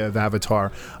idea of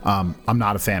Avatar. I'm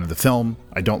not a fan of the film.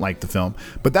 I don't like the film.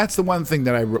 But that's the one thing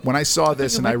that when I saw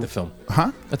this and the film.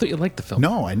 Huh? I thought you liked the film.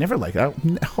 No, I never liked it. I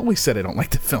always said I don't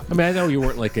like the film. I know you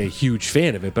weren't like a huge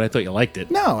fan of it, but I thought you liked it.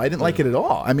 No, I didn't like it at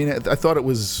all. I thought it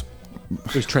was...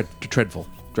 It was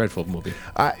dreadful movie.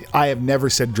 I have never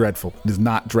said dreadful. It is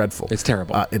not dreadful. It's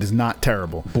terrible. It is not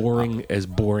terrible. Boring as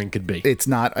boring could be. It's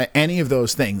not any of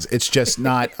those things. It's just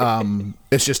not.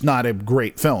 It's just not a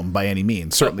great film by any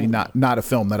means. Certainly not a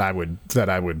film that I'm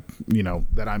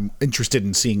interested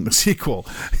in seeing the sequel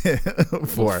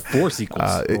for. 4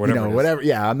 sequels or whatever. Whatever.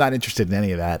 Yeah, I'm not interested in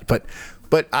any of that. But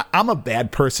I'm a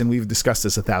bad person. We've discussed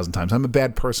this 1,000 times. I'm a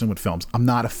bad person with films. I'm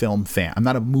not a film fan. I'm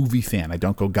not a movie fan. I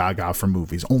don't go gaga for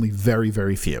movies. Only very,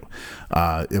 very few.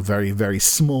 A very, very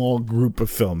small group of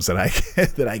films that I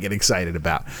that I get excited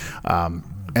about.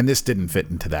 And this didn't fit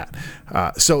into that.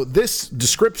 So this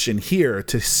description here,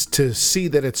 to see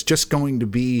that it's just going to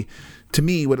be, to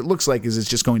me, what it looks like is it's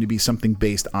just going to be something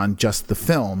based on just the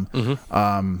film.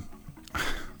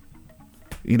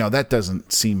 That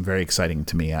doesn't seem very exciting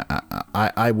to me.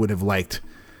 I would have liked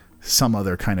some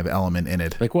other kind of element in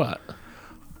it. Like what?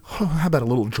 How about a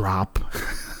little drop?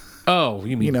 Oh,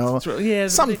 you mean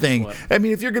something.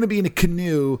 If you're going to be in a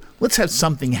canoe, let's have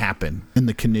something happen in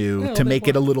the canoe to make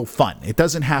it a little fun. It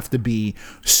doesn't have to be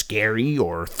scary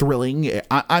or thrilling.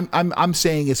 I'm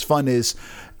saying as fun as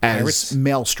Pirates?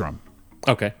 Maelstrom.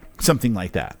 Okay. Something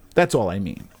like that. That's all I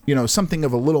mean. You know, something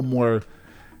of a little more,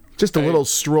 just a little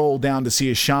stroll down to see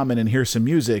a shaman and hear some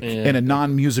music in a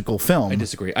non-musical film. I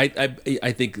disagree. I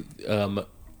think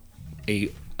a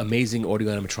amazing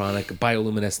audio animatronic,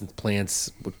 bioluminescent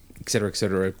plants, et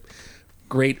cetera,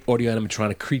 great audio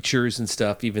animatronic creatures and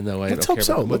stuff. Even though I Let's don't hope care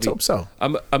so. about the Let's movie. hope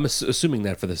so. I'm assuming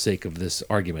that for the sake of this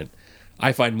argument,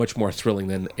 I find much more thrilling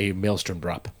than a Maelstrom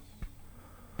drop.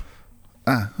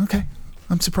 Okay.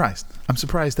 I'm surprised. I'm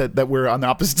surprised that we're on the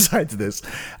opposite sides of this.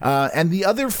 And the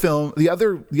other film, the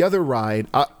other ride,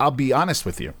 I'll be honest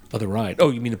with you. Oh, the ride.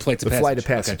 Oh, you mean the Flight of Passage? Flight of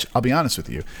Passage. Okay. I'll be honest with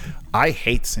you. I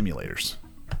hate simulators.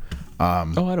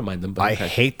 Oh, I don't mind them. But I okay.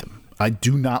 hate them. I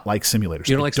do not like simulators.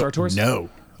 You don't like Star Tours? No.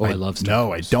 Oh, I love Star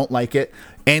Tours. I don't like it.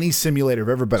 Any simulator I've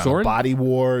ever been on. Soarin'? Body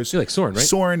Wars. You like Soarin', right?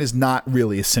 Soarin' is not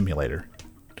really a simulator.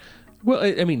 Well,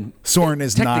 I mean, Soarin'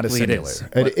 is not a technically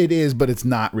simulator. It is, but it's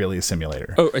not really a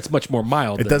simulator. Oh, it's much more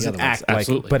mild. It than doesn't the other act ones. like,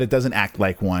 Absolutely. but it doesn't act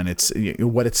like one. It's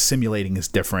what it's simulating is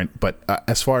different. But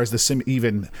as far as the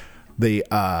even the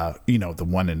the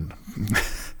one in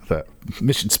the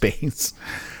Mission Space,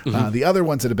 the other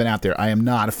ones that have been out there, I am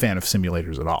not a fan of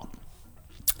simulators at all.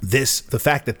 The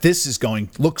fact that this is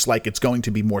looks like it's going to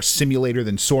be more simulator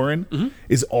than Soarin'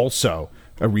 is also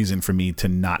a reason for me to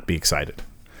not be excited.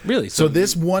 Really? So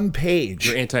this one page,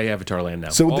 You're anti-Avatar land now.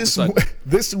 so All of a sudden.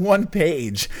 this one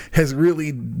page has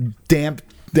really damped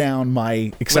down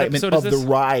my excitement episode is of the this?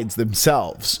 rides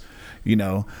themselves. You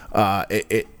know,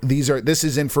 this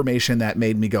is information that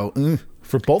made me go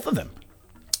for both of them.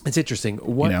 It's interesting.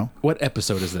 What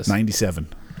episode is this? 97.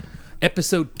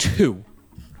 Episode 2.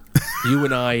 You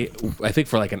and I think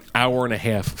for like an hour and a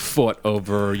half, fought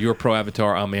over you're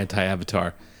pro-Avatar, I'm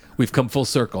anti-Avatar. We've come full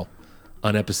circle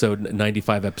on episode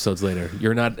 95 episodes later.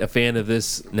 You're not a fan of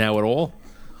this now at all?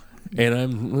 And at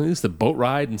least the boat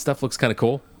ride and stuff looks kind of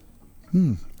cool.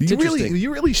 You interesting.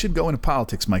 really should go into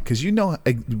politics, Mike, because you know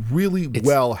really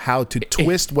well how to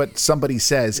twist what somebody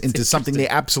says into something they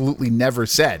absolutely never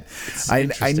said.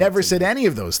 I never said any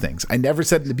of those things. I never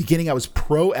said in the beginning I was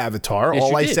pro-Avatar. Yes,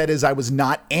 All you I did. said is I was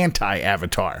not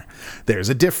anti-Avatar. There's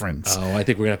a difference. Oh, I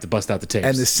think we're going to have to bust out the tapes.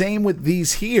 And the same with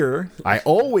these here. I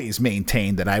always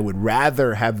maintained that I would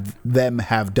rather have them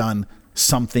have done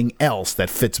something else that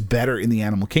fits better in the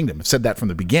animal kingdom. I've said that from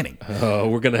the beginning. Oh,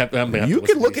 we're going to have to... I'm gonna have You to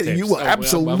can listen look to at these it. You tapes. will Oh, I'm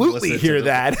absolutely listening to hear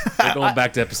them. that. We're going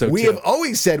back to episode 2. We have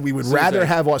always said we would rather I-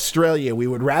 have Australia. We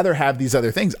would rather have these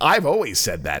other things. I've always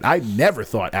said that. I never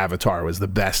thought Avatar was the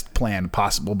best plan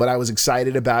possible, but I was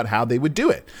excited about how they would do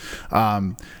it.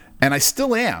 And I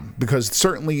still am, because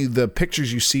certainly the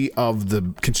pictures you see of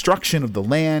the construction of the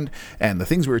land and the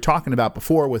things we were talking about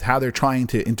before with how they're trying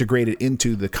to integrate it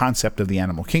into the concept of the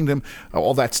animal kingdom,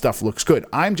 all that stuff looks good.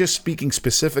 I'm just speaking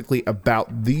specifically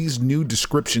about these new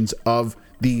descriptions of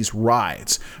these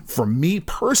rides. For me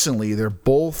personally, they're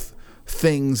both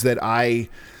things that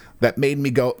made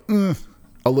me go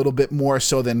a little bit more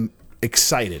so than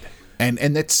excited. And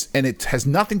it has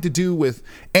nothing to do with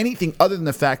anything other than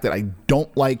the fact that I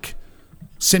don't like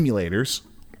simulators.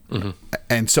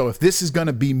 And so if this is going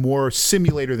to be more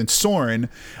simulator than Soarin',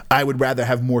 I would rather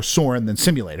have more Soarin' than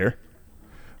simulator.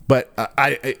 But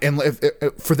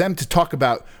for them to talk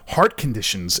about heart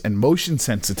conditions and motion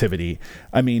sensitivity,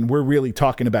 I mean, we're really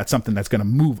talking about something that's going to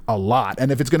move a lot.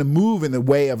 And if it's going to move in the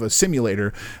way of a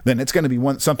simulator, then it's going to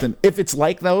be something. If it's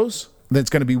like those, then it's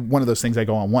going to be one of those things I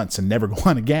go on once and never go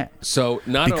on again. So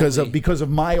because of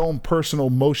my own personal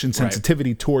motion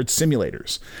sensitivity towards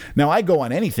simulators. Now I go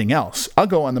on anything else. I'll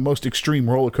go on the most extreme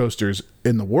roller coasters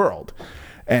in the world,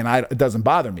 and it doesn't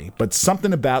bother me. But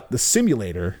something about the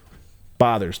simulator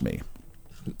bothers me.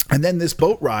 And then this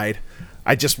boat ride,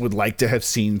 I just would like to have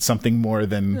seen something more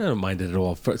than. I don't mind it at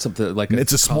all. For something like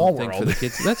It's a small thing world. for the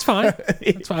kids. That's fine.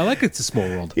 That's fine. I like It's a Small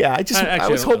World. Yeah, I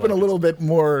was hoping a like little bit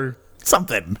more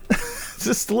something,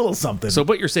 just a little something. So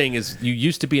what you're saying is you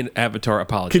used to be an Avatar Can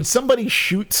apologist, somebody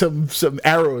shoot some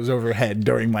arrows overhead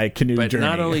during my canoe but journey?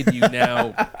 not only do you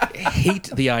now hate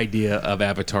the idea of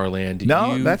Avatar Land,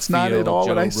 No, you that's not feel at all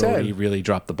what Joe I said. Rohde really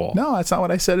dropped the ball. No, that's not what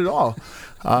I said at all.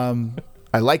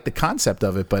 I like the concept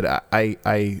of it, but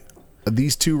I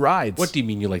these two rides. What do you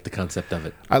mean you like the concept of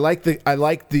it? I like the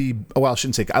well, I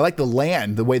shouldn't say. I like the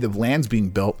land, the way the land's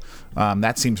being built.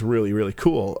 That seems really, really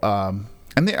cool.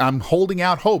 And I'm holding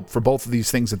out hope for both of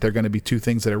these things that they're going to be two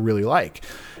things that I really like.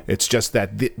 It's just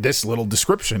that this little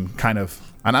description kind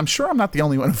of, and I'm sure I'm not the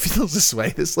only one who feels this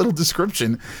way. This little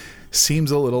description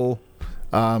seems a little.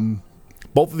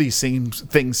 Both of these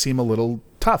things seem a little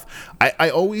tough. I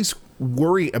always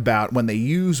worry about when they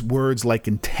use words like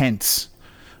intense.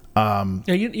 Yeah,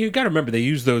 you got to remember they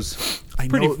use those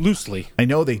pretty loosely. I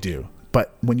know they do.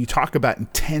 But when you talk about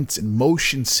intense and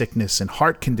motion sickness and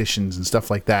heart conditions and stuff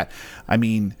like that, I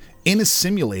mean, in a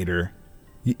simulator,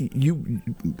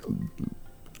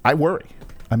 I worry.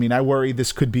 I mean, I worry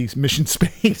this could be Mission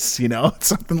Space,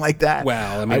 something like that.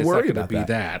 Well, I mean, I it's worry not going to be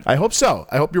that. I hope so.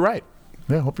 I hope you're right.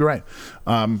 Yeah, I hope you're right.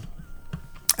 And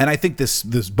I think this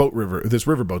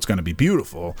riverboat's going to be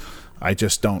beautiful. I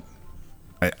just don't.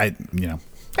 Anyway.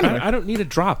 I don't need a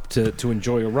drop to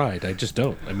enjoy a ride. I just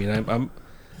don't. I mean, I'm fine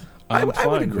I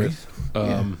would agree. with.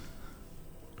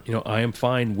 I am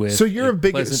fine with. So you're a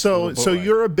bigger. pleasant So little boat ride.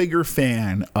 you're a bigger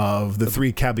fan of the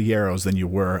Three Caballeros than you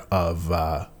were of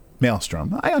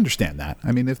Maelstrom. I understand that.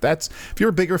 I mean, if you're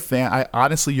a bigger fan,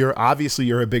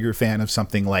 you're a bigger fan of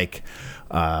something like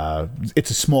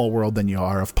It's a Small World than you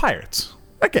are of Pirates.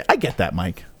 I get that,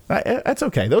 Mike. That's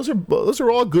okay. Those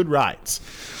are all good rides.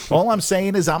 All I'm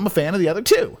saying is I'm a fan of the other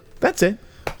two. That's it.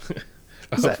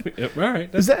 All right.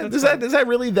 Is that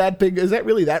really that big? Is that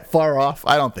really that far off?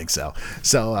 I don't think so.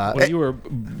 So when you were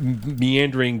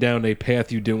meandering down a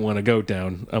path you didn't want to go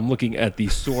down, I'm looking at the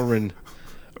Soarin'.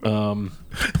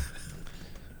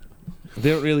 They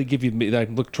don't really give you.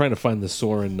 I'm trying to find the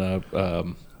Soarin'.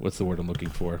 What's the word I'm looking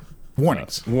for?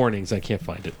 Warnings. Warnings. I can't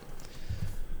find it.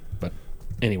 But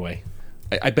anyway,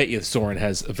 I bet you the Soarin'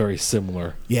 has a very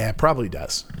similar. Yeah, it probably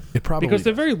does. It probably because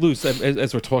they're does. very loose.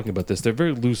 As we're talking about this, they're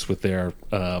very loose with their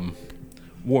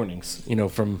warnings.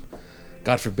 From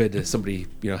God forbid that somebody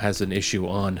has an issue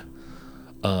on,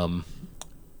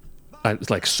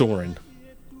 like Soarin'.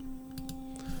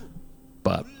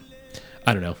 But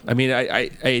I don't know. I mean, I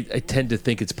tend to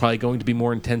think it's probably going to be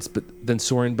more intense than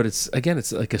Soarin', but it's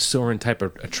like a Soarin' type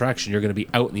of attraction. You're going to be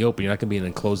out in the open. You're not going to be in an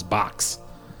enclosed box.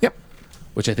 Yep.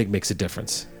 Which I think makes a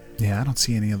difference. Yeah, I don't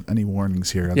see any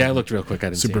warnings here. Yeah, I looked real quick. I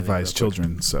didn't see supervised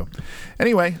children. So,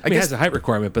 anyway, I mean, guess it has a height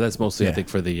requirement, but that's mostly I think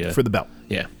for the belt.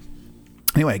 Yeah.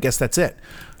 Anyway, I guess that's it.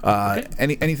 Okay.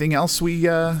 Anything else we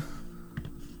have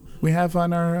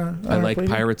on our? I like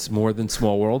Pirates more than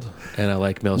Small World, and I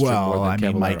like Maelstrom more than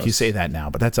Caballeros. Mike, you say that now,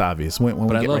 but that's obvious. When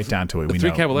we get right down to it, the we Three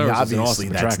know. Caballeros is an obviously awesome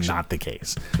that's attraction. not the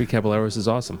case. Three Caballeros is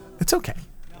awesome. It's okay.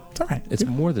 It's all right. It's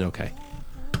more than okay.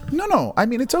 No. I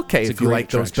mean, it's okay if you great like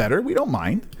those attraction. better. We don't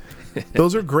mind.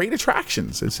 Those are great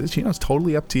attractions. It's it's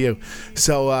totally up to you.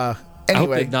 So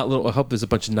anyway, I hope there's a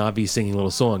bunch of Na'vi singing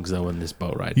little songs though in this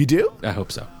boat ride. You do? I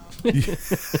hope so.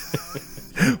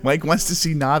 Mike wants to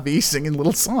see Na'vi singing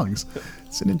little songs.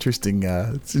 It's an interesting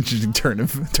turn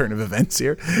of events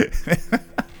here.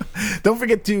 Don't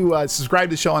forget to subscribe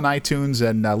to the show on iTunes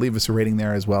and leave us a rating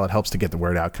there as well. It helps to get the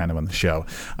word out kind of on the show.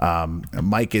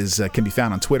 Mike can be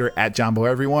found on Twitter at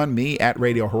JomboEveryone, me at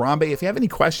Radio Harambe. If you have any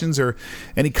questions or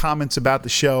any comments about the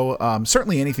show,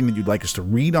 certainly anything that you'd like us to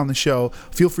read on the show,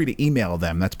 feel free to email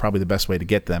them. That's probably the best way to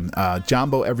get them.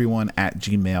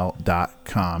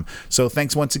 JomboEveryone@gmail.com. So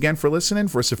thanks once again for listening.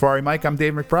 For Safari Mike, I'm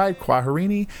Dave McBride,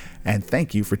 Kwaherini, and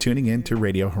thank you for tuning in to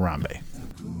Radio Harambe.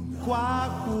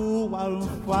 Kwaku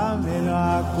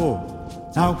walufamenako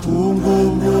na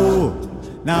kungumu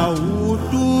na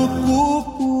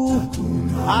utukufu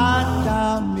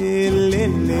hata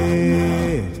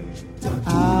milele.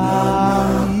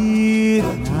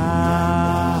 Amina.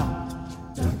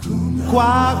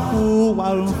 Kwaku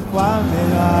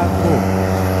walufamenako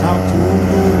na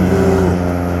kungumu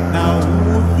na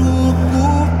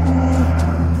utukufu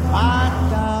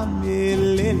hata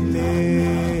milele.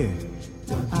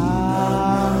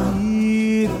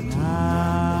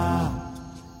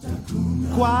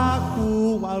 Kwaku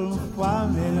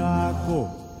walufamenako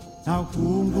na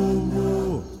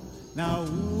kungumu na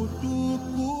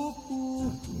utukufu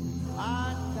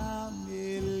hata